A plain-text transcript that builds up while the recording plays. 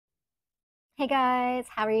Hey guys,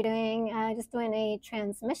 how are you doing? Just doing a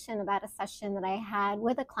transmission about a session that I had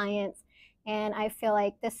with a client, and I feel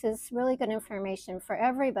like this is really good information for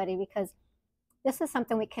everybody because this is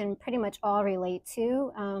something we can pretty much all relate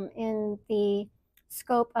to in the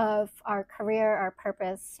scope of our career, our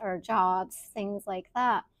purpose, our jobs, things like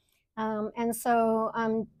that. I'm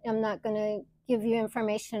not going to give you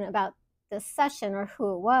information about this session or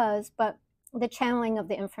who it was, but the channeling of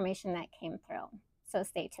the information that came through. So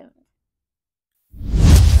stay tuned.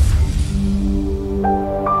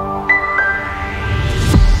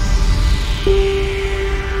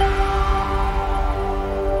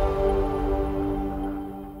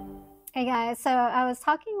 Hey guys, so I was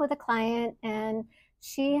talking with a client and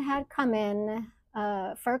she had come in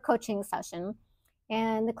for a coaching session,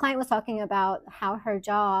 and the client was talking about how her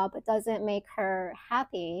job doesn't make her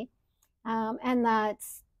happy, and that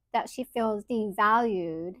she feels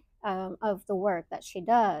devalued of the work that she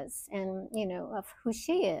does and of who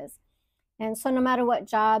she is. And so no matter what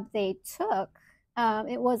job they took,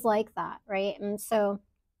 it was like that, right? And so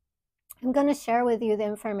I'm going to share with you the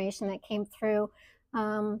information that came through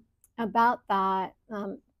about that,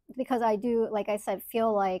 because I do, like I said,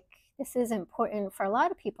 feel like this is important for a lot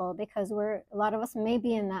of people because a lot of us may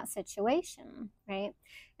be in that situation, right?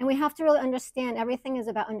 And we have to really understand everything is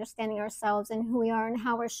about understanding ourselves and who we are and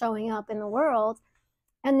how we're showing up in the world.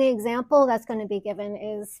 And the example that's going to be given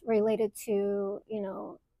is related to,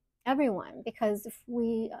 everyone, because if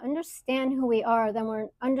we understand who we are, then we're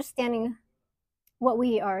understanding what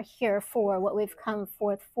we are here for, what we've come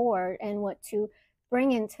forth for, and what to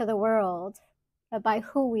bring into the world by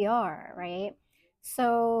who we are, right?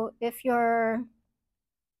 So if you're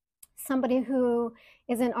somebody who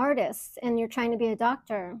is an artist and you're trying to be a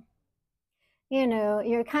doctor,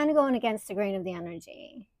 you're kind of going against the grain of the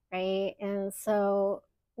energy, right? And so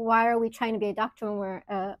why are we trying to be a doctor when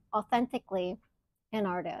we're authentically an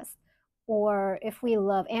artist? Or if we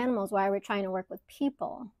love animals, why are we trying to work with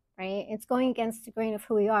people, right? It's going against the grain of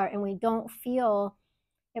who we are, and we don't feel,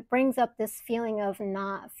 it brings up this feeling of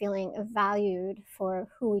not feeling valued for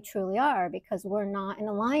who we truly are because we're not in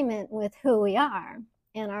alignment with who we are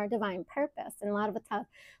and our divine purpose. And a lot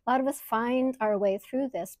of us find our way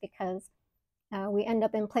through this because we end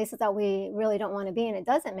up in places that we really don't want to be, and it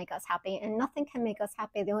doesn't make us happy, and nothing can make us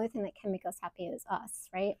happy. The only thing that can make us happy is us,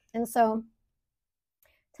 right? And so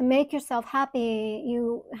to make yourself happy,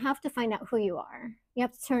 you have to find out who you are. You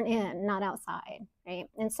have to turn in, not outside, right?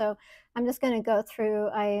 And so I'm just going to go through.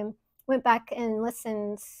 I went back and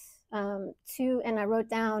listened to, and I wrote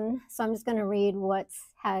down, so I'm just going to read what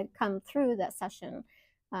had come through that session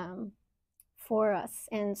for us.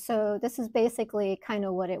 And so this is basically kind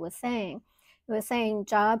of what it was saying. It was saying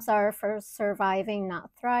jobs are for surviving,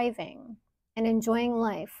 not thriving, and enjoying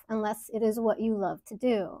life unless it is what you love to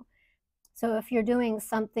do. So if you're doing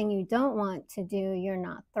something you don't want to do, you're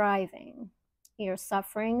not thriving. You're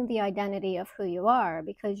suffering the identity of who you are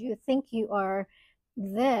because you think you are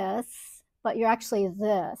this, but you're actually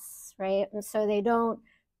this, right? And so they don't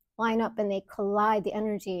line up and they collide, the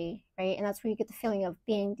energy, right? And that's where you get the feeling of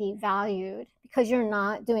being devalued because you're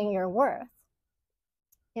not doing your worth,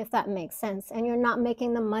 if that makes sense. And you're not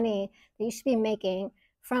making the money that you should be making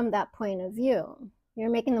from that point of view. You're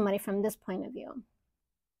making the money from this point of view.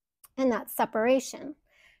 And that's separation,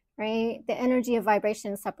 right? The energy of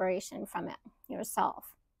vibration is separation from it, yourself,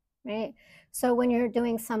 right? So when you're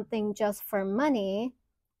doing something just for money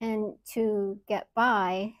and to get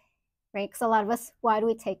by, right? Because a lot of us, why do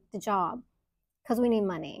we take the job? Because we need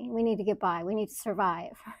money. We need to get by. We need to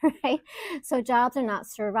survive, right? So jobs are not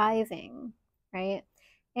surviving, right?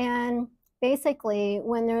 And basically,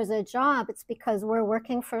 when there's a job, it's because we're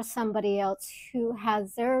working for somebody else who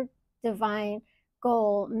has their divine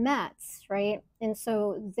goal met, right? And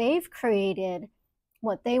so they've created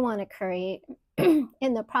what they want to create.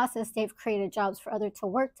 In the process, they've created jobs for others to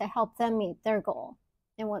work to help them meet their goal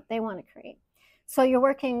and what they want to create. So you're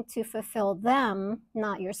working to fulfill them,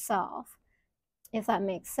 not yourself, if that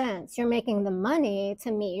makes sense. You're making the money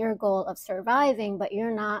to meet your goal of surviving, but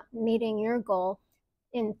you're not meeting your goal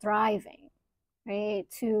in thriving, right?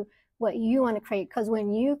 To what you want to create. Because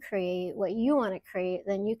when you create what you want to create,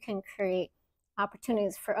 then you can create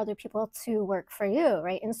opportunities for other people to work for you,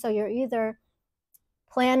 right? And so you're either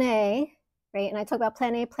plan A, right? And I talk about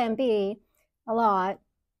plan A, plan B a lot.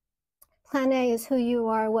 Plan A is who you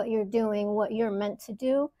are, what you're doing, what you're meant to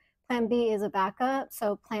do. Plan B is a backup.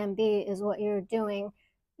 So plan B is what you're doing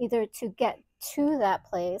either to get to that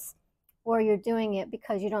place, or you're doing it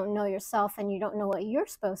because you don't know yourself and you don't know what you're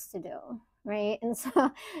supposed to do, right? And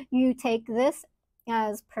so you take this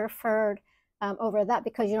as preferred over that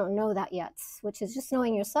because you don't know that yet, which is just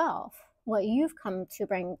knowing yourself, what you've come to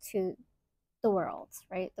bring to the world,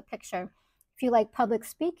 right? The picture. If you like public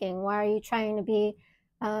speaking, why are you trying to be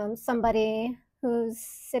somebody who's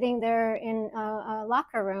sitting there in a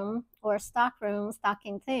locker room or stock room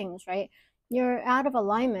stocking things, right? You're out of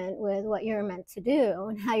alignment with what you're meant to do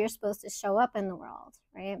and how you're supposed to show up in the world,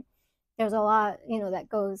 right? There's a lot, that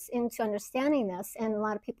goes into understanding this, and a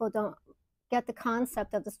lot of people don't get the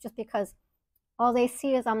concept of this just because all they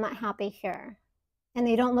see is I'm not happy here, and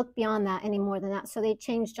they don't look beyond that any more than that. So they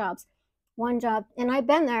change jobs, one job, and I've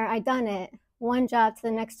been there, I've done it, one job to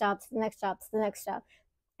the next job to the next job to the next job,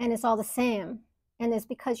 and it's all the same. And it's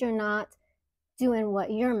because you're not doing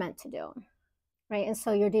what you're meant to do, right? And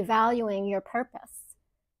so you're devaluing your purpose.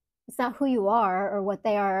 It's not who you are or what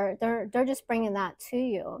they are. They're just bringing that to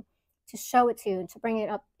you, to show it to you, to bring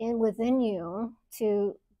it up in within you,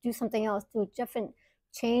 to do something else, to different,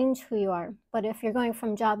 change who you are. But if you're going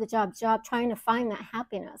from job to job to job, trying to find that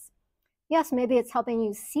happiness, yes, maybe it's helping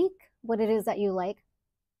you seek what it is that you like,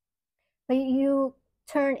 but you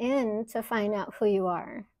turn in to find out who you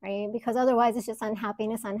are, right? Because otherwise it's just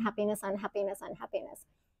unhappiness, unhappiness, unhappiness, unhappiness,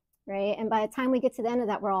 right? And by the time we get to the end of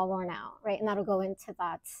that, we're all worn out, right? And that'll go into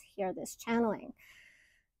that here, this channeling.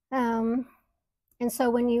 And so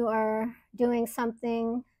when you are doing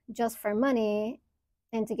something just for money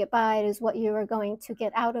and to get by, it is what you are going to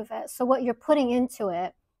get out of it. So what you're putting into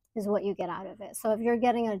it is what you get out of it. So if you're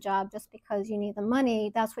getting a job just because you need the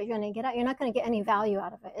money, that's what you're going to get out. You're not going to get any value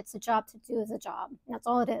out of it. It's a job to do is a job. That's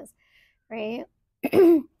all it is, right?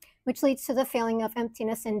 Which leads to the feeling of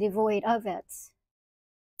emptiness and devoid of it.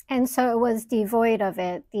 And so it was devoid of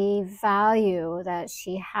it, the value that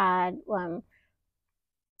she had.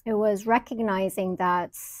 It was recognizing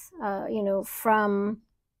that, from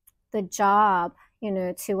the job,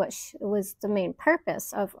 to what was the main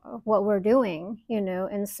purpose of what we're doing,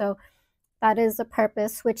 and so that is the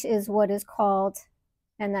purpose, which is what is called,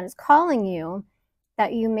 and that is calling you,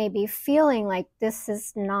 that you may be feeling like this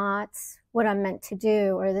is not what I'm meant to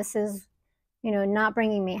do, or this is, not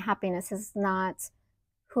bringing me happiness, this is not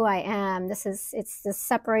who I am. It's the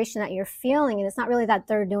separation that you're feeling, and it's not really that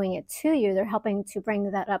they're doing it to you. They're helping to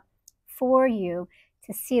bring that up for you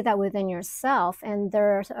to see that within yourself, and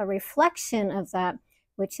there's a reflection of that,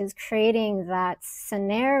 which is creating that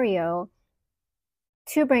scenario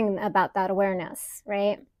to bring about that awareness,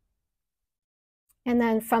 right? And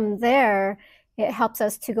then from there, it helps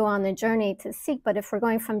us to go on the journey to seek. But if we're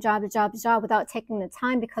going from job to job to job without taking the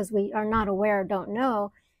time because we are not aware or don't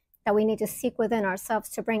know that we need to seek within ourselves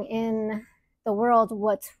to bring in the world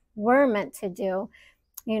what we're meant to do,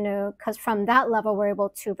 because from that level, we're able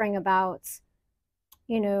to bring about,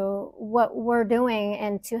 what we're doing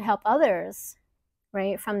and to help others,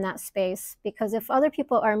 right, from that space. Because if other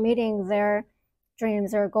people are meeting their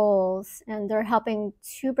dreams or goals and they're helping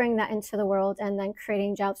to bring that into the world and then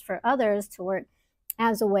creating jobs for others to work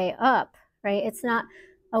as a way up, right? It's not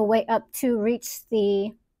a way up to reach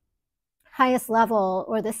the highest level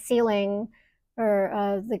or the ceiling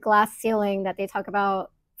or the glass ceiling that they talk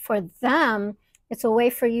about. For them, it's a way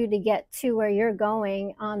for you to get to where you're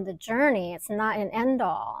going on the journey. It's not an end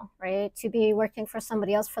all, right? To be working for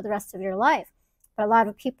somebody else for the rest of your life. But a lot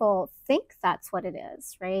of people think that's what it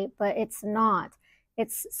is, right? But it's not.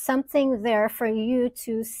 It's something there for you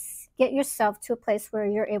to get yourself to a place where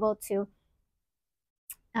you're able to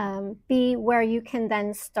be where you can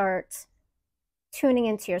then start tuning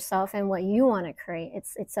into yourself and what you want to create.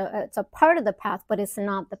 It's a part of the path, but it's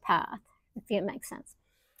not the path, if it makes sense,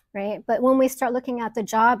 right? But when we start looking at the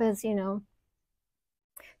job as,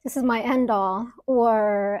 this is my end all,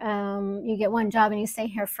 or you get one job and you stay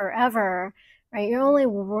here forever, right? You're only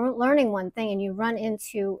learning one thing and you run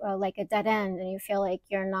into like a dead end and you feel like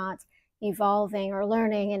you're not evolving or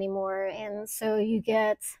learning anymore. And so you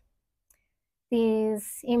get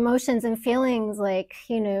these emotions and feelings like,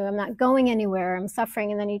 I'm not going anywhere, I'm suffering,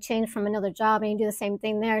 and then you change from another job and you do the same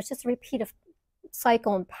thing there. It's just a repeat of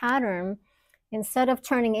cycle and pattern. Instead of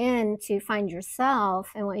turning in to find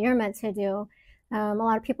yourself and what you're meant to do, a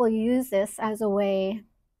lot of people use this as a way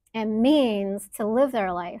and means to live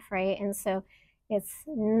their life, right? And so it's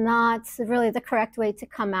not really the correct way to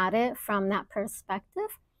come at it from that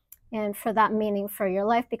perspective and for that meaning for your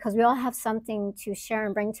life, because we all have something to share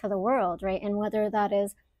and bring to the world, right? And whether that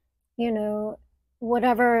is,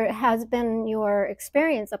 whatever has been your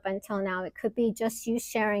experience up until now, it could be just you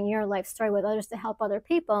sharing your life story with others to help other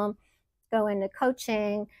people go into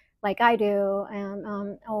coaching like I do,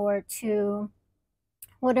 and or to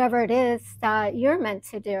whatever it is that you're meant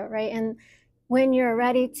to do, right? And when you're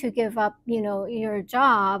ready to give up, your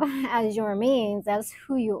job as your means, as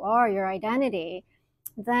who you are, your identity,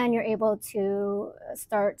 then you're able to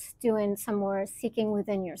start doing some more seeking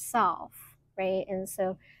within yourself, right? And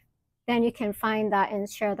so then you can find that and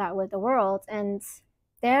share that with the world. And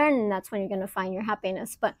then that's when you're going to find your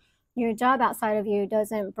happiness. But your job outside of you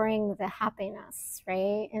doesn't bring the happiness,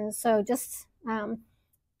 right? And so just,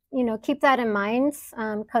 keep that in mind.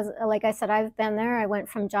 Because, like I said, I've been there. I went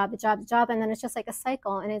from job to job to job, and then it's just like a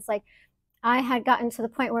cycle. And it's like I had gotten to the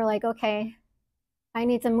point where, like, okay, I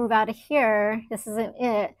need to move out of here. This isn't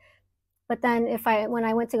it. But then when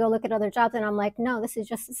I went to go look at other jobs, and I'm like, no, this is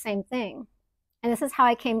just the same thing. And this is how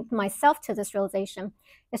I came myself to this realization.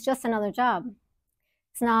 It's just another job.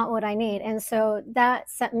 It's not what I need. And so that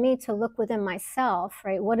set me to look within myself,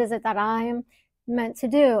 right? What is it that I'm meant to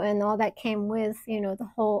do? And all that came with, the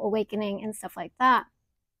whole awakening and stuff like that.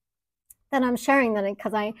 Then I'm sharing that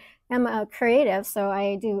because I am a creative. So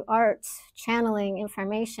I do art, channeling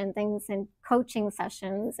information, things in coaching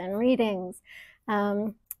sessions and readings,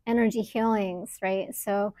 energy healings, right?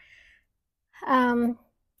 So,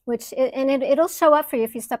 it'll show up for you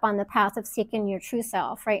if you step on the path of seeking your true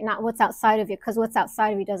self, right? Not what's outside of you, because what's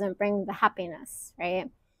outside of you doesn't bring the happiness, right?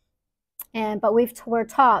 But we're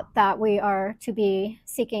taught that we are to be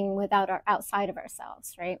seeking without our outside of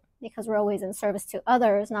ourselves, right? Because we're always in service to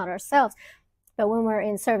others, not ourselves. But when we're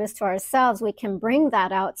in service to ourselves, we can bring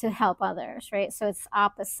that out to help others, right? So it's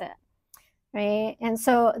opposite, right? And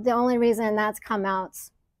so the only reason that's come out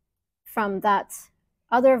from that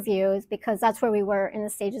other view is because that's where we were in the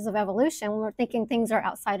stages of evolution. When we're thinking things are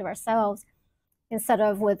outside of ourselves instead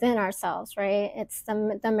of within ourselves, right? It's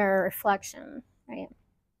the mirror reflection, right?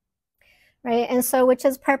 Right. And so, which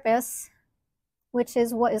is purpose, which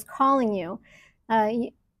is what is calling you,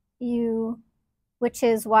 which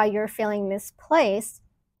is why you're feeling misplaced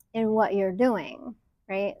in what you're doing,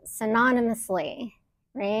 right? Synonymously,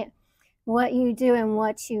 right? What you do and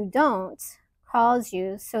what you don't calls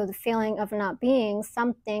you. So the feeling of not being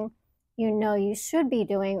something you should be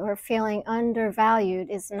doing, or feeling undervalued,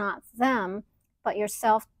 is not them, but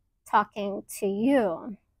yourself talking to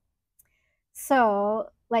you. So,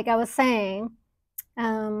 like I was saying,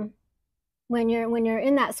 when you're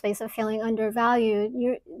in that space of feeling undervalued,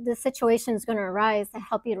 the situation is going to arise to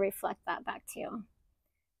help you to reflect that back to you,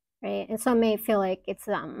 right? And so it may feel like it's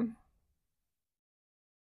them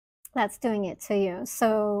that's doing it to you.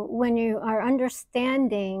 So when you are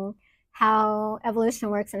understanding how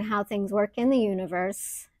evolution works and how things work in the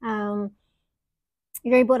universe, you're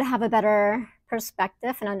able to have a better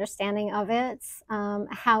perspective and understanding of it,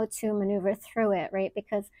 how to maneuver through it, right?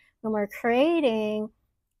 Because when we're creating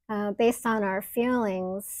based on our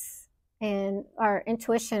feelings and our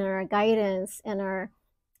intuition and our guidance and our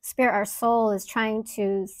spirit, our soul is trying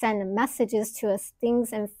to send messages to us,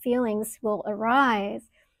 things and feelings will arise.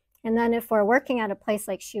 And then if we're working at a place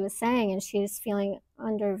like she was saying, and she's feeling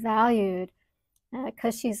undervalued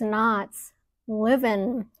because she's not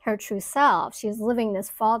living her true self, she's living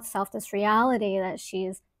this false self, this reality that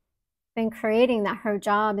she's been creating, that her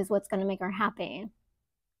job is what's going to make her happy.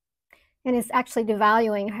 And it's actually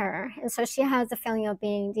devaluing her. And so she has the feeling of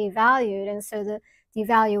being devalued. And so the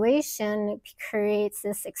devaluation creates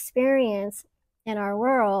this experience in our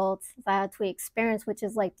world that we experience, which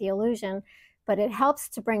is like the illusion. But it helps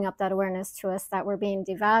to bring up that awareness to us that we're being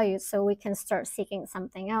devalued, so we can start seeking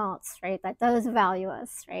something else, right? That does value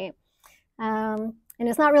us, right? And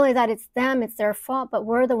it's not really that it's them, it's their fault, but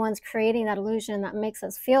we're the ones creating that illusion that makes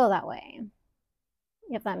us feel that way,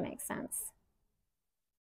 if that makes sense.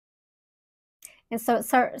 And so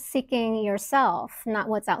start seeking yourself, not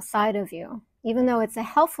what's outside of you. Even though it's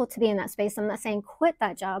helpful to be in that space, I'm not saying quit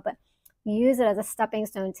that job, but use it as a stepping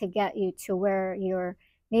stone to get you to where you're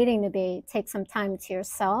needing to be. Take some time to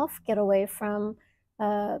yourself, get away from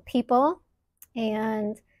people,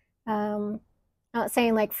 and not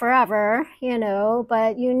saying like forever,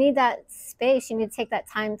 but you need that space. You need to take that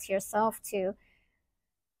time to yourself to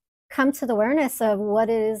come to the awareness of what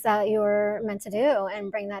it is that you're meant to do and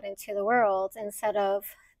bring that into the world, instead of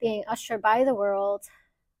being ushered by the world,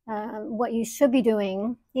 what you should be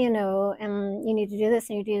doing, and you need to do this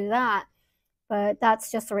and you do that. But that's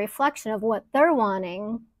just a reflection of what they're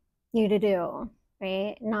wanting you to do,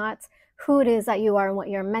 right? Not who it is that you are and what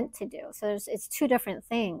you're meant to do. So it's two different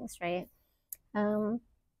things, right? And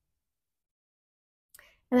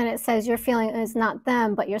then it says your feeling is not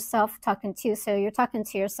them, but yourself talking to you. So you're talking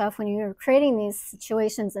to yourself when you're creating these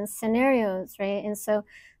situations and scenarios, right? And so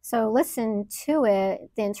listen to it,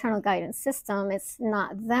 the internal guidance system. It's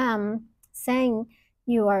not them saying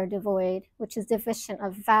you are devoid, which is deficient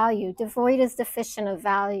of value. Devoid is deficient of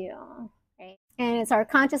value, right? And it's our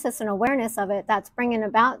consciousness and awareness of it that's bringing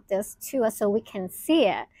about this to us so we can see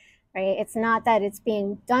it. right? It's not that it's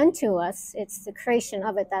being done to us, it's the creation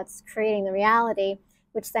of it that's creating the reality,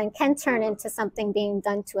 which then can turn into something being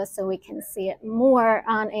done to us so we can see it more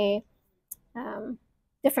on a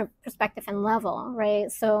different perspective and level,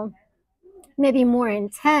 right? So maybe more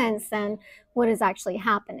intense than what is actually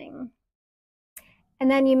happening.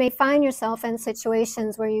 And then you may find yourself in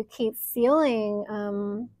situations where you keep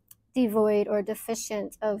feeling devoid or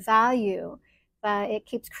deficient of value, that it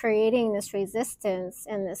keeps creating this resistance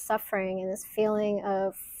and this suffering and this feeling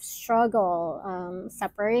of struggle,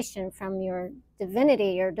 separation from your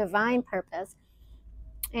divinity, your divine purpose.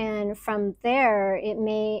 And from there, it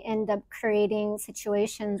may end up creating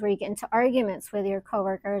situations where you get into arguments with your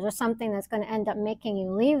coworkers or something that's going to end up making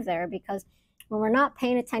you leave there, because when we're not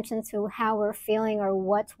paying attention to how we're feeling or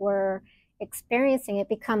what we're experiencing, it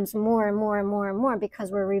becomes more and more and more and more,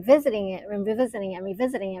 because we're revisiting it and revisiting it and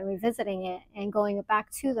revisiting it and revisiting it and going back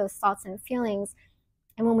to those thoughts and feelings.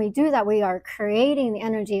 And when we do that, we are creating the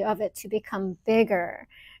energy of it to become bigger,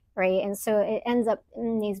 right? And so it ends up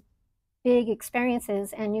in these big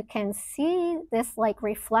experiences, and you can see this like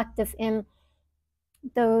reflective in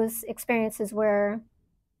those experiences where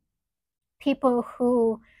people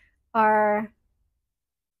who are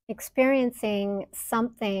experiencing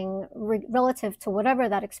something relative to whatever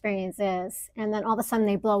that experience is, and then all of a sudden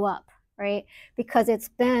they blow up, right? Because it's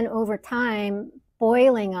been over time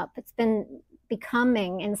boiling up, it's been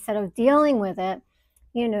becoming, instead of dealing with it,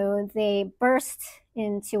 they burst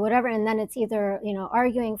into whatever, and then it's either,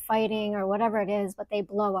 arguing, fighting, or whatever it is, but they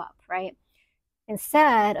blow up, right?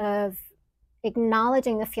 Instead of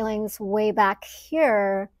acknowledging the feelings way back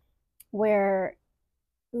here, where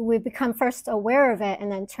we become first aware of it and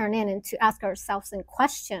then turn in and to ask ourselves and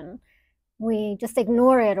question, we just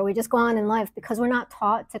ignore it, or we just go on in life because we're not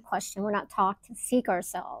taught to question, we're not taught to seek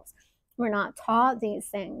ourselves. We're not taught these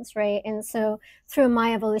things, right? And so through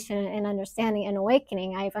my evolution and understanding and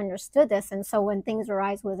awakening, I've understood this. And so when things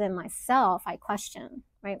arise within myself, I question,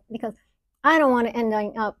 right? Because I don't want to end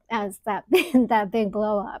up as that big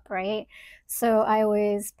blow up, right? So I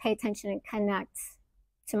always pay attention and connect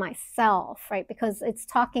to myself, right? Because it's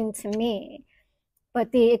talking to me.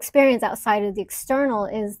 But the experience outside of the external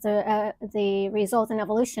is the result and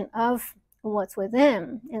evolution of what's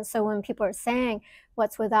within. And so when people are saying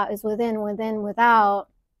what's without is within, within, without,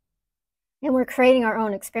 and we're creating our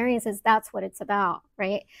own experiences, that's what it's about,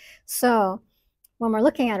 right? So when we're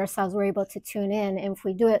looking at ourselves, we're able to tune in. And if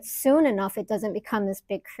we do it soon enough, it doesn't become this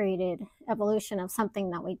big created evolution of something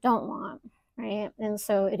that we don't want, right? And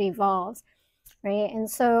so it evolves, right? And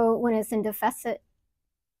so when it's in deficit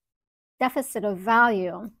of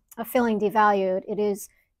value, of feeling devalued, it is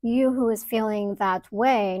you who is feeling that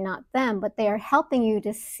way, not them, but they are helping you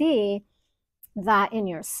to see that in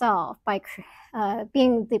yourself by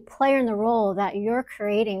being the player in the role that you're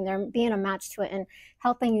creating. They're being a match to it and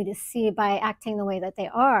helping you to see by acting the way that they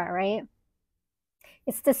are, right?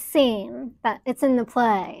 It's the scene, that it's in the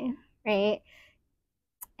play, right?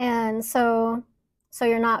 And so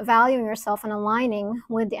you're not valuing yourself and aligning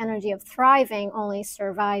with the energy of thriving, only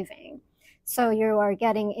surviving. So you are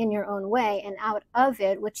getting in your own way and out of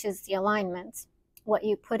it, which is the alignment, what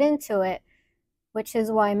you put into it, which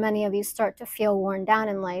is why many of you start to feel worn down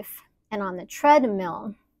in life and on the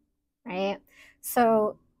treadmill, right?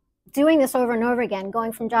 So doing this over and over again,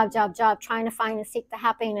 going from job, trying to find and seek the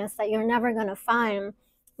happiness that you're never going to find,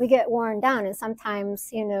 we get worn down. And sometimes,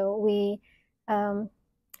 we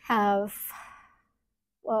have,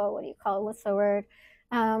 well, what do you call it? What's the word?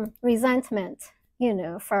 Resentment,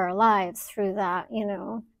 for our lives through that,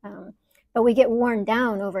 but we get worn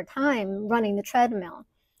down over time running the treadmill,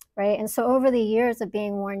 right? And so over the years of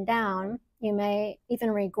being worn down, you may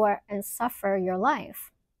even regret and suffer your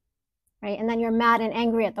life, right? And then you're mad and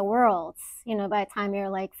angry at the world, by the time you're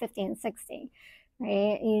like 50 and 60,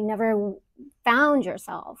 right? You never found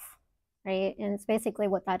yourself, right? And it's basically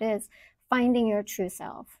what that is, finding your true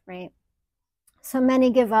self, right? So many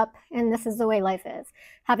give up, and this is the way life is.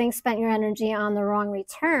 Having spent your energy on the wrong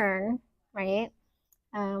return, right?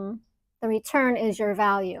 The return is your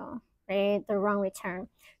value, right? The wrong return,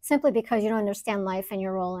 simply because you don't understand life and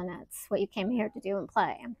your role in it. It's what you came here to do and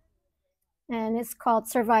play. And it's called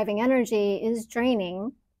surviving energy is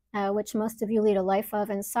draining, which most of you lead a life of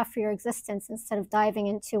and suffer your existence instead of diving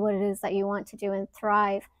into what it is that you want to do and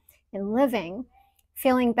thrive in living,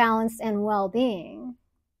 feeling balanced and well-being,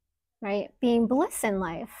 right? Being bliss in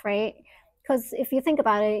life, right? Because if you think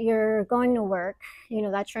about it, you're going to work,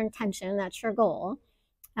 that's your intention, that's your goal.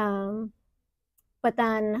 But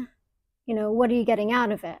then, what are you getting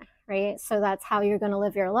out of it, right? So that's how you're going to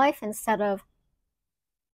live your life, instead of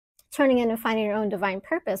turning in and finding your own divine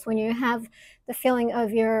purpose, when you have the feeling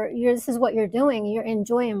of your this is what you're doing, you're in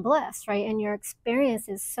joy and bliss, right? And your experience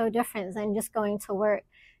is so different than just going to work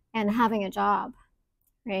and having a job,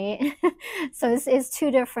 right? So it's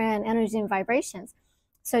two different energy and vibrations.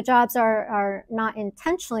 So jobs are not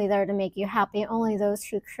intentionally there to make you happy, only those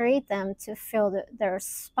who create them to fill their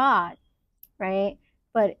spot, right?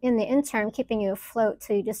 But in the interim, keeping you afloat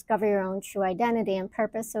till you discover your own true identity and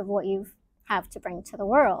purpose of what you have to bring to the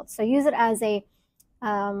world. So use it as a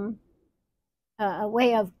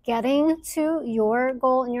way of getting to your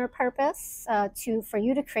goal and your purpose for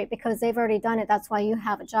you to create, because they've already done it. That's why you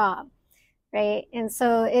have a job, right? And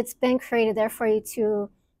so it's been created there for you to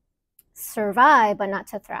survive, but not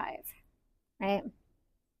to thrive, right?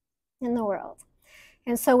 In the world.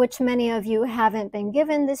 And so, which many of you haven't been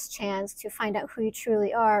given this chance to find out who you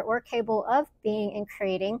truly are or capable of being and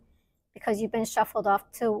creating, because you've been shuffled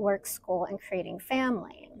off to work, school, and creating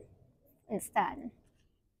family instead.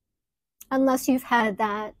 Unless you've had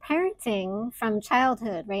that parenting from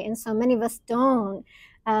childhood, right? And so many of us don't,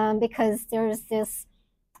 because there's this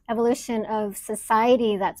evolution of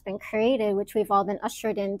society that's been created, which we've all been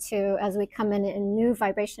ushered into as we come in new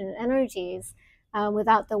vibration and energies,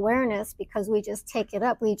 without the awareness, because we just take it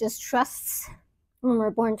up. We just trust when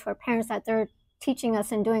we're born to our parents that they're teaching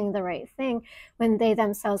us and doing the right thing, when they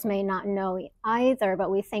themselves may not know either.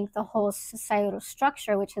 But we think the whole societal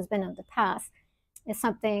structure, which has been of the past, is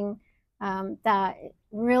something that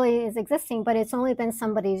really is existing, but it's only been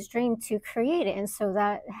somebody's dream to create it. And so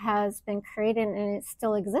that has been created, and it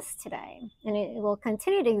still exists today, and it will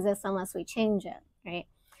continue to exist unless we change it, right?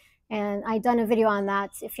 And I've done a video on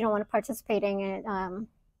that. If you don't want to participate in it,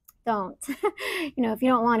 don't. If you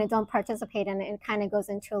don't want it, don't participate in it. It kind of goes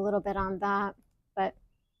into a little bit on that.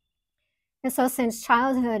 And so since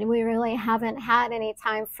childhood, we really haven't had any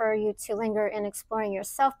time for you to linger in exploring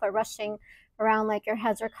yourself, but rushing around like your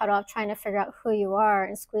heads are cut off, trying to figure out who you are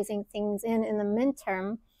and squeezing things in the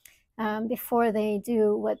midterm before they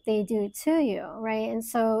do what they do to you, right? And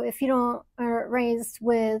so if you don't are raised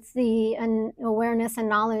with the awareness and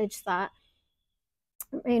knowledge that,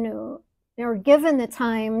 you're given the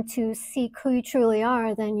time to seek who you truly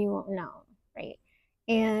are, then you won't know, right?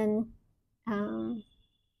 And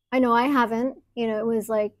I know I haven't, it was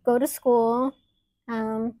like, go to school.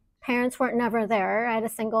 Parents weren't never there. I had a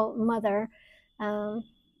single mother,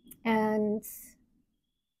 and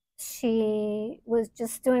she was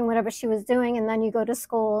just doing whatever she was doing. And then you go to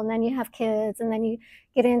school, and then you have kids, and then you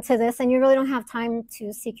get into this, and you really don't have time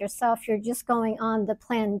to seek yourself. You're just going on the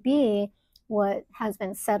plan B, what has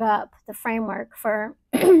been set up, the framework for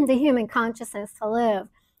the human consciousness to live,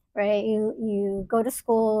 right? You go to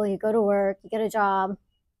school, you go to work, you get a job,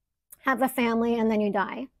 have a family, and then you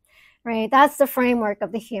die, right? That's the framework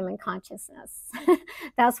of the human consciousness.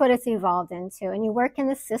 That's what it's evolved into. And you work in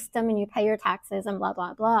the system, and you pay your taxes, and blah,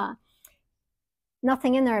 blah, blah.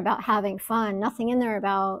 Nothing in there about having fun, nothing in there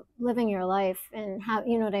about living your life and how,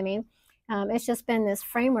 you know what I mean? It's just been this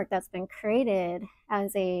framework that's been created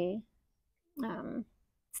as a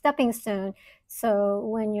stepping stone. So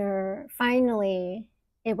when you're finally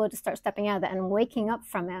able to start stepping out of that and waking up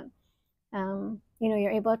from it,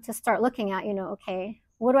 you're able to start looking at, okay,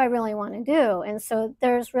 what do I really want to do? And so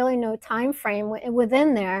there's really no time frame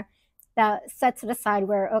within there that sets it aside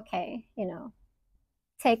where, okay,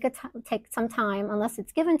 take some time, unless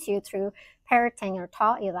it's given to you through parenting or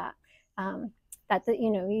taught you that,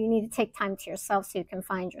 you need to take time to yourself so you can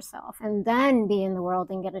find yourself, and then be in the world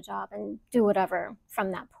and get a job and do whatever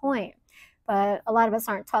from that point. But a lot of us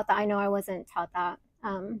aren't taught that. I know I wasn't taught that.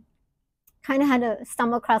 Kind of had to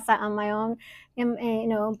stumble across that on my own,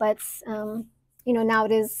 but now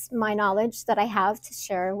it is my knowledge that I have to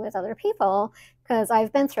share with other people, because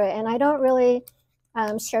I've been through it, and I don't really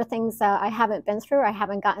share things that I haven't been through. I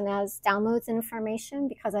haven't gotten as downloads information,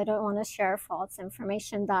 because I don't want to share false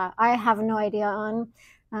information that I have no idea on,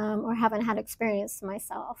 or haven't had experience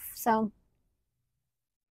myself.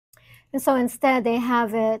 And so instead, they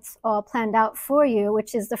have it all planned out for you,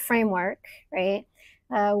 which is the framework, right?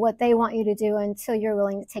 What they want you to do until you're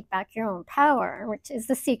willing to take back your own power, which is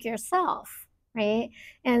to seek yourself, right?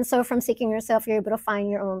 And so from seeking yourself, you're able to find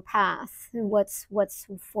your own path, what's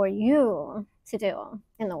for you to do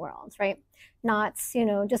in the world, right? Not,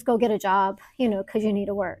 just go get a job, because you need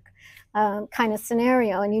to work, kind of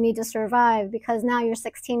scenario, and you need to survive because now you're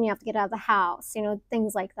 16, you have to get out of the house,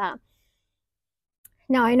 things like that.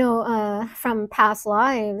 Now, I know from past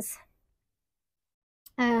lives,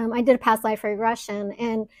 I did a past life regression,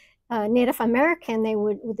 and Native American, they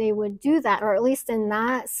would do that, or at least in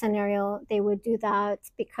that scenario, they would do that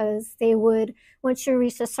because they would, once you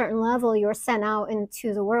reach a certain level, you're sent out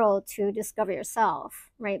into the world to discover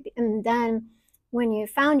yourself, right? And then when you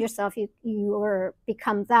found yourself, you were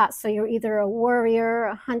become that. So you're either a warrior,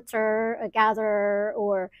 a hunter, a gatherer,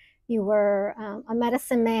 or you were a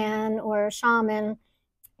medicine man or a shaman.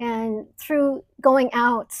 And through going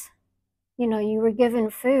out, you know, you were given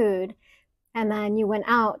food, and then you went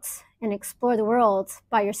out and explored the world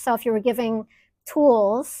by yourself. You were giving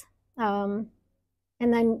tools, and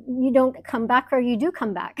then you don't come back, or you do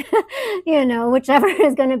come back, you know, whichever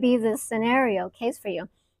is going to be the scenario case for you.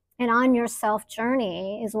 And on your self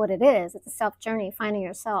journey is what it is. It's a self journey, finding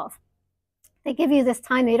yourself. They give you this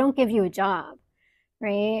time. They don't give you a job,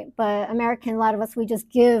 right? But American, a lot of us, we just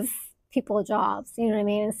give people jobs, you know what I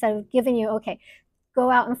mean? Instead of giving you, okay,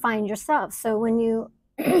 go out and find yourself. So when you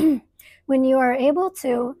when you are able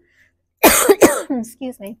to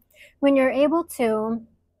excuse me, when you're able to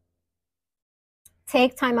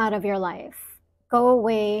take time out of your life, go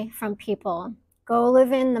away from people, go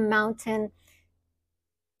live in the mountain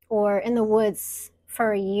or in the woods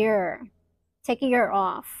for a year, take a year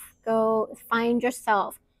off, go find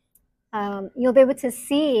yourself, you'll be able to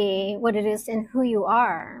see what it is and who you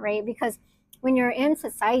are, right? Because when you're in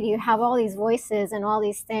society, you have all these voices and all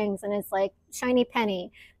these things, and it's like shiny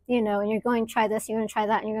penny, you know, and you're going, try this, you're going to try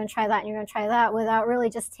that, and you're going to try that, and you're going to try that, without really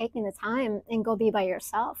just taking the time and go be by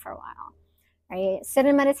yourself for a while, right? Sit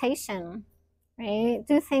in meditation, right?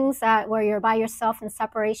 Do things that where you're by yourself in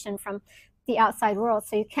separation from the outside world,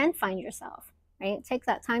 so you can find yourself, right? Take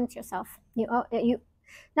that time to yourself. Not that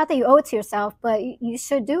you owe it to yourself, but you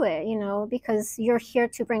should do it, you know, because you're here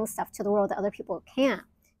to bring stuff to the world that other people can't.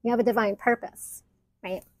 You have a divine purpose,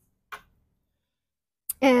 right?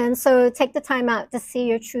 And so take the time out to see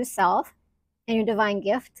your true self and your divine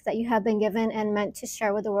gift that you have been given and meant to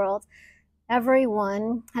share with the world.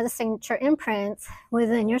 Everyone has a signature imprint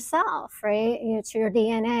within yourself, right? It's your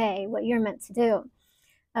DNA, what you're meant to do,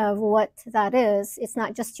 of what that is. It's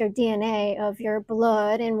not just your DNA of your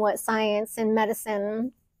blood and what science and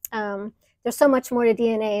medicine. There's so much more to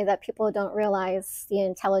DNA that people don't realize the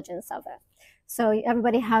intelligence of it. So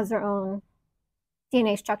everybody has their own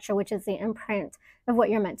DNA structure, which is the imprint of what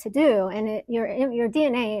you're meant to do. And your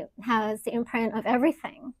DNA has the imprint of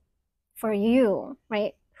everything for you,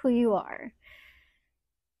 right? Who you are.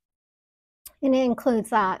 And it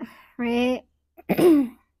includes that, right?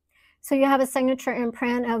 So you have a signature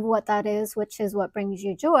imprint of what that is, which is what brings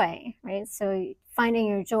you joy, right? So finding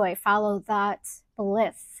your joy, follow that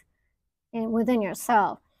bliss within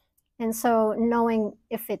yourself. And so knowing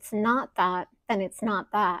if it's not that, then it's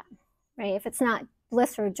not that, right? If it's not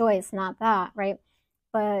bliss or joy, it's not that, right?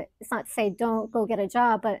 But it's not to say don't go get a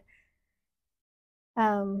job, but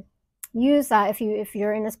use that if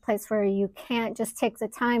you're in this place where you can't just take the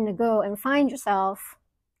time to go and find yourself,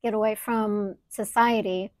 get away from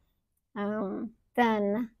society,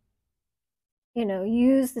 then, you know,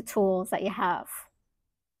 use the tools that you have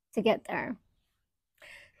to get there.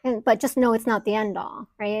 But just know it's not the end all,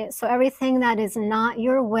 right? So everything that is not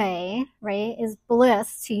your way, right, is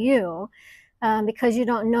bliss to you, because you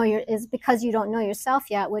don't know because you don't know yourself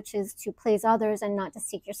yet, which is to please others and not to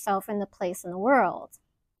seek yourself in the place in the world,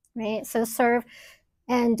 right? So serve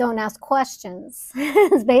and don't ask questions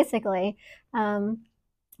is basically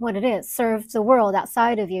what it is. Serve the world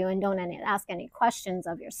outside of you and don't ask any questions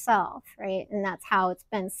of yourself, right? And that's how it's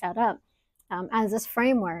been set up as this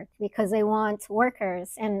framework, because they want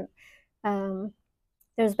workers. And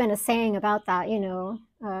there's been a saying about that, you know,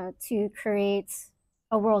 to create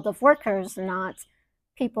a world of workers, not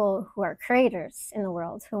people who are creators in the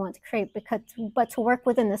world who want to create, but to work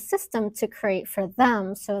within the system to create for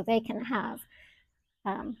them so they can have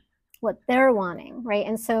what they're wanting, right?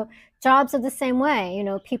 And so jobs are the same way. You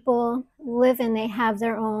know, people live and they have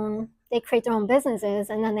their own, they create their own businesses,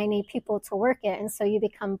 and then they need people to work it. And so you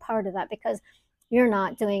become part of that because you're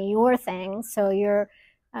not doing your thing. So you're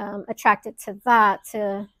attracted to that,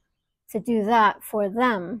 to do that for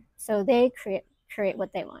them. So they create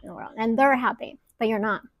what they want in the world, and they're happy, but you're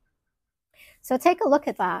not. So take a look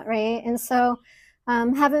at that, right? And so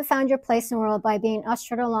haven't found your place in the world by being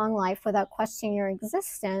ushered along life without questioning your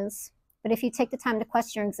existence. But if you take the time to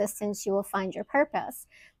question your existence, you will find your purpose.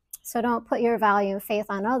 So don't put your value and faith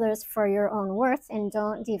on others for your own worth, and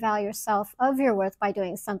don't devalue yourself of your worth by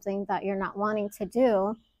doing something that you're not wanting to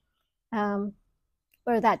do,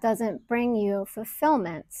 or that doesn't bring you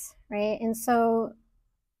fulfillment, right? And so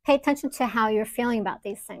pay attention to how you're feeling about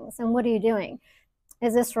these things, and what are you doing?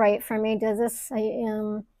 Is this right for me? Does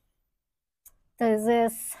Does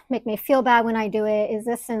this make me feel bad when I do it? Is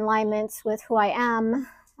this in alignment with who I am?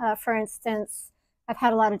 For instance, I've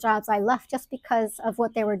had a lot of jobs I left just because of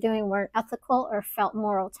what they were doing weren't ethical or felt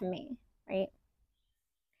moral to me, right?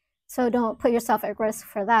 So don't put yourself at risk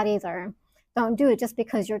for that either. Don't do it just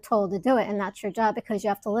because you're told to do it and that's your job because you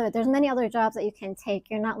have to live it. There's many other jobs that you can take.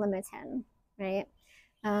 You're not limited, right?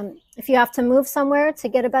 If you have to move somewhere to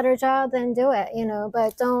get a better job, then do it,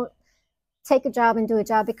 but don't take a job and do a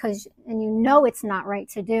job because, and it's not right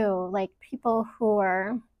to do. Like people who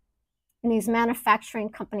are in these manufacturing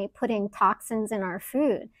company putting toxins in our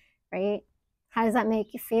food, right? How does that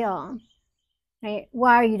make you feel, right?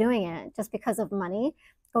 Why are you doing it? Just because of money?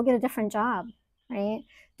 Go get a different job, right?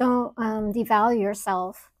 Don't devalue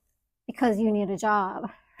yourself because you need a job,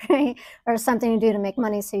 right? Or something to do to make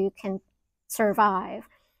money so you can survive.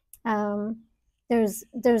 There's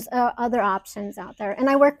other options out there, and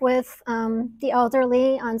I work with the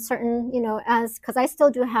elderly on certain, because I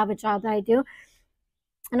still do have a job that I do,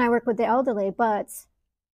 and I work with the elderly,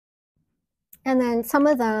 and then some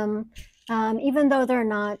of them, even though they're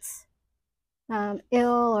not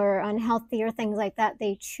ill or unhealthy or things like that,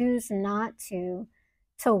 they choose not to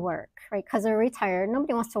work, right? Because they're retired.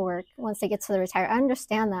 Nobody wants to work once they get to the retire. I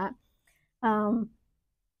understand that.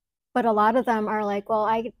 But a lot of them are like, well,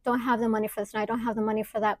 I don't have the money for this and I don't have the money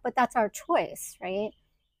for that. But that's our choice, right?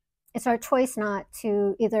 It's our choice not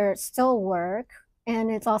to either still work, and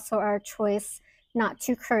it's also our choice not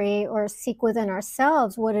to create or seek within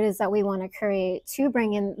ourselves what it is that we want to create to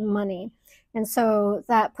bring in money. And so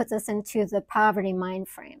that puts us into the poverty mind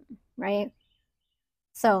frame, right?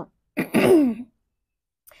 So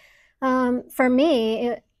for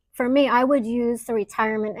me, I would use the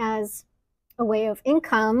retirement as a way of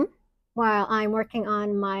income while I'm working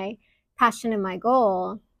on my passion and my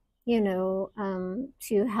goal,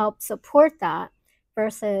 to help support that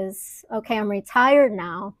versus, okay, I'm retired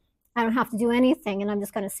now. I don't have to do anything and I'm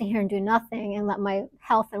just going to sit here and do nothing and let my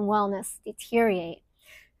health and wellness deteriorate,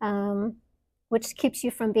 which keeps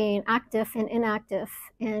you from being active and inactive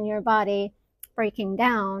and your body breaking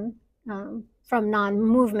down from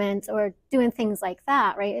non-movement or doing things like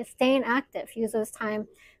that, right? It's staying active. Use those time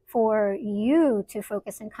for you to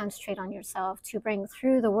focus and concentrate on yourself, to bring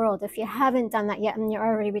through the world. If you haven't done that yet and you're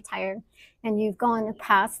already retired and you've gone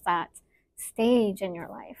past that stage in your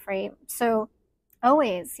life, right? So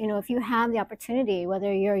always, if you have the opportunity,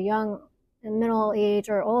 whether you're young, middle age,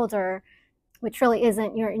 or older, which really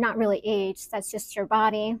isn't, you're not really aged, that's just your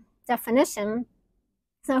body definition.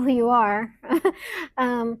 It's not who you are,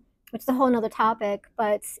 which is a whole nother topic.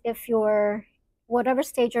 But if you're, whatever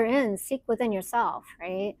stage you're in, seek within yourself,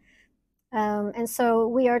 right? And so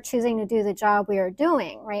we are choosing to do the job we are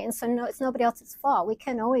doing, right? And so it's nobody else's fault. We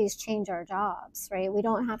can always change our jobs, right? We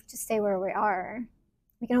don't have to stay where we are.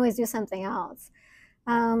 We can always do something else.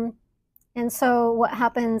 And so what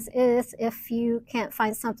happens is if you can't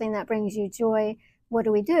find something that brings you joy, what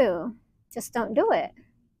do? Just don't do it,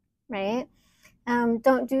 right?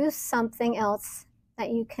 Don't do something else that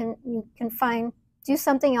you can find. Do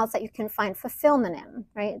something else that you can find fulfillment in,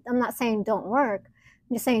 right? I'm not saying don't work.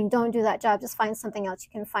 I'm just saying don't do that job. Just find something else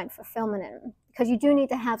you can find fulfillment in, because you do need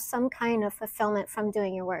to have some kind of fulfillment from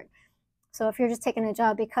doing your work. So if you're just taking a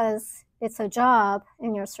job because it's a job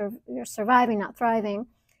and you're surviving, not thriving,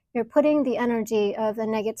 you're putting the energy of the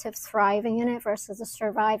negative thriving in it versus the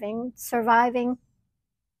surviving. Surviving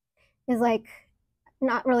is like,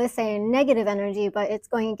 not really saying negative energy, but it's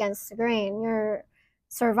going against the grain. Your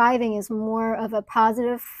surviving is more of a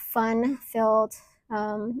positive, fun-filled,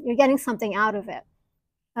 you're getting something out of it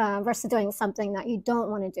versus doing something that you don't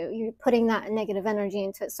want to do. You're putting that negative energy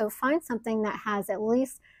into it. So find something that has at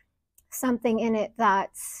least something in it that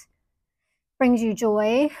brings you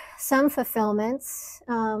joy, some fulfillment.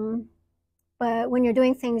 But when you're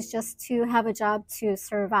doing things just to have a job to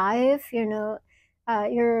survive, you're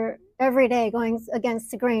every day going against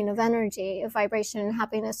the grain of energy, of vibration, and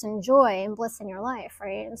happiness, and joy, and bliss in your life,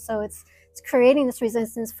 right? And so it's creating this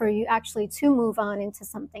resistance for you actually to move on into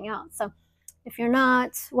something else. So if you're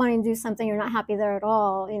not wanting to do something, you're not happy there at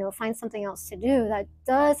all, find something else to do that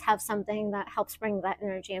does have something that helps bring that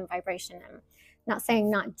energy and vibration in. Not saying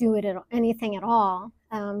not do it at anything at all,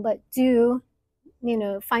 but do,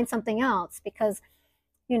 find something else, because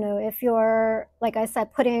if you're, like I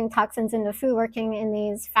said, putting toxins into food, working in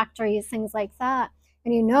these factories, things like that,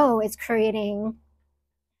 and it's creating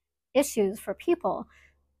issues for people,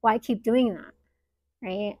 why keep doing that,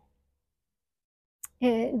 right?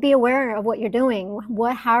 Be aware of what you're doing.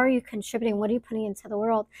 How are you contributing? What are you putting into the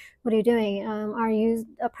world? What are you doing? Are you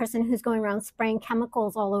a person who's going around spraying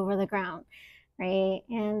chemicals all over the ground, right?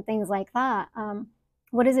 And things like that.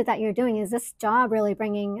 what is it that you're doing? Is this job really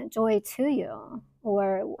bringing joy to you?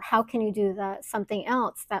 Or how can you do something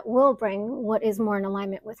else that will bring what is more in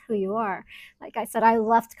alignment with who you are? Like I said, I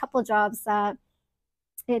left a couple jobs that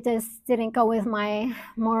it just didn't go with my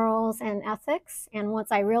morals and ethics. And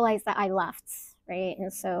once I realized that, I left, right?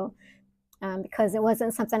 And so, because it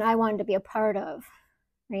wasn't something I wanted to be a part of,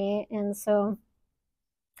 right? And so,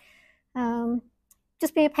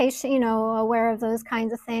 just be patient, aware of those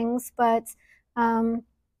kinds of things. But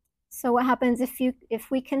so what happens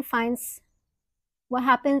what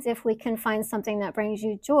happens if we can find something that brings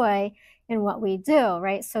you joy in what we do,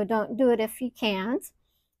 right? So don't do it if you can't.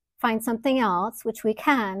 Find something else, which we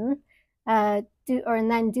can do, and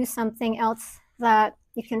then do something else that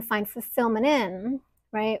you can find fulfillment in,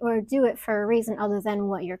 right? Or do it for a reason other than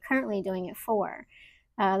what you're currently doing it for.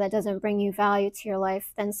 That doesn't bring you value to your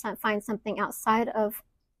life. Then find something outside of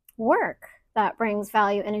work that brings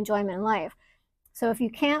value and enjoyment in life. So if you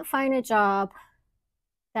can't find a job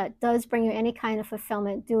that does bring you any kind of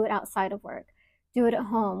fulfillment, do it outside of work. Do it at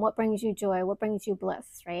home. What brings you joy? What brings you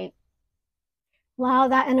bliss, right? Allow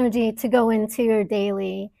that energy to go into your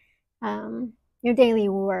daily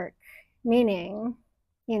work, meaning,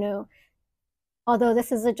 although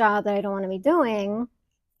this is a job that I don't want to be doing,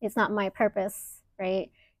 it's not my purpose,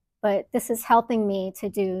 right? But this is helping me to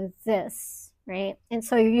do this, right? And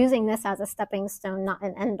so you're using this as a stepping stone, not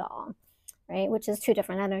an end all, right? Which is two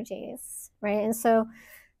different energies, right? And so,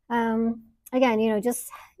 again,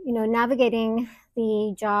 just, navigating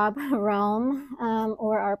the job realm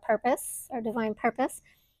or our purpose, our divine purpose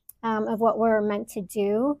of what we're meant to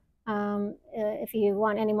do. If you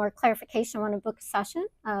want any more clarification, want to book a session,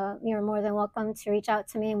 you're more than welcome to reach out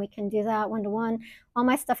to me and we can do that one-to-one. All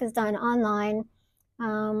my stuff is done online,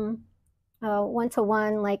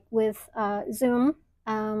 one-to-one, like with Zoom.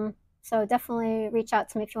 So definitely reach out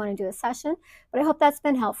to me if you want to do a session. But I hope that's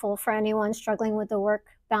been helpful for anyone struggling with the work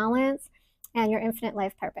balance and your infinite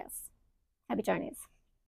life purpose. Happy journeys.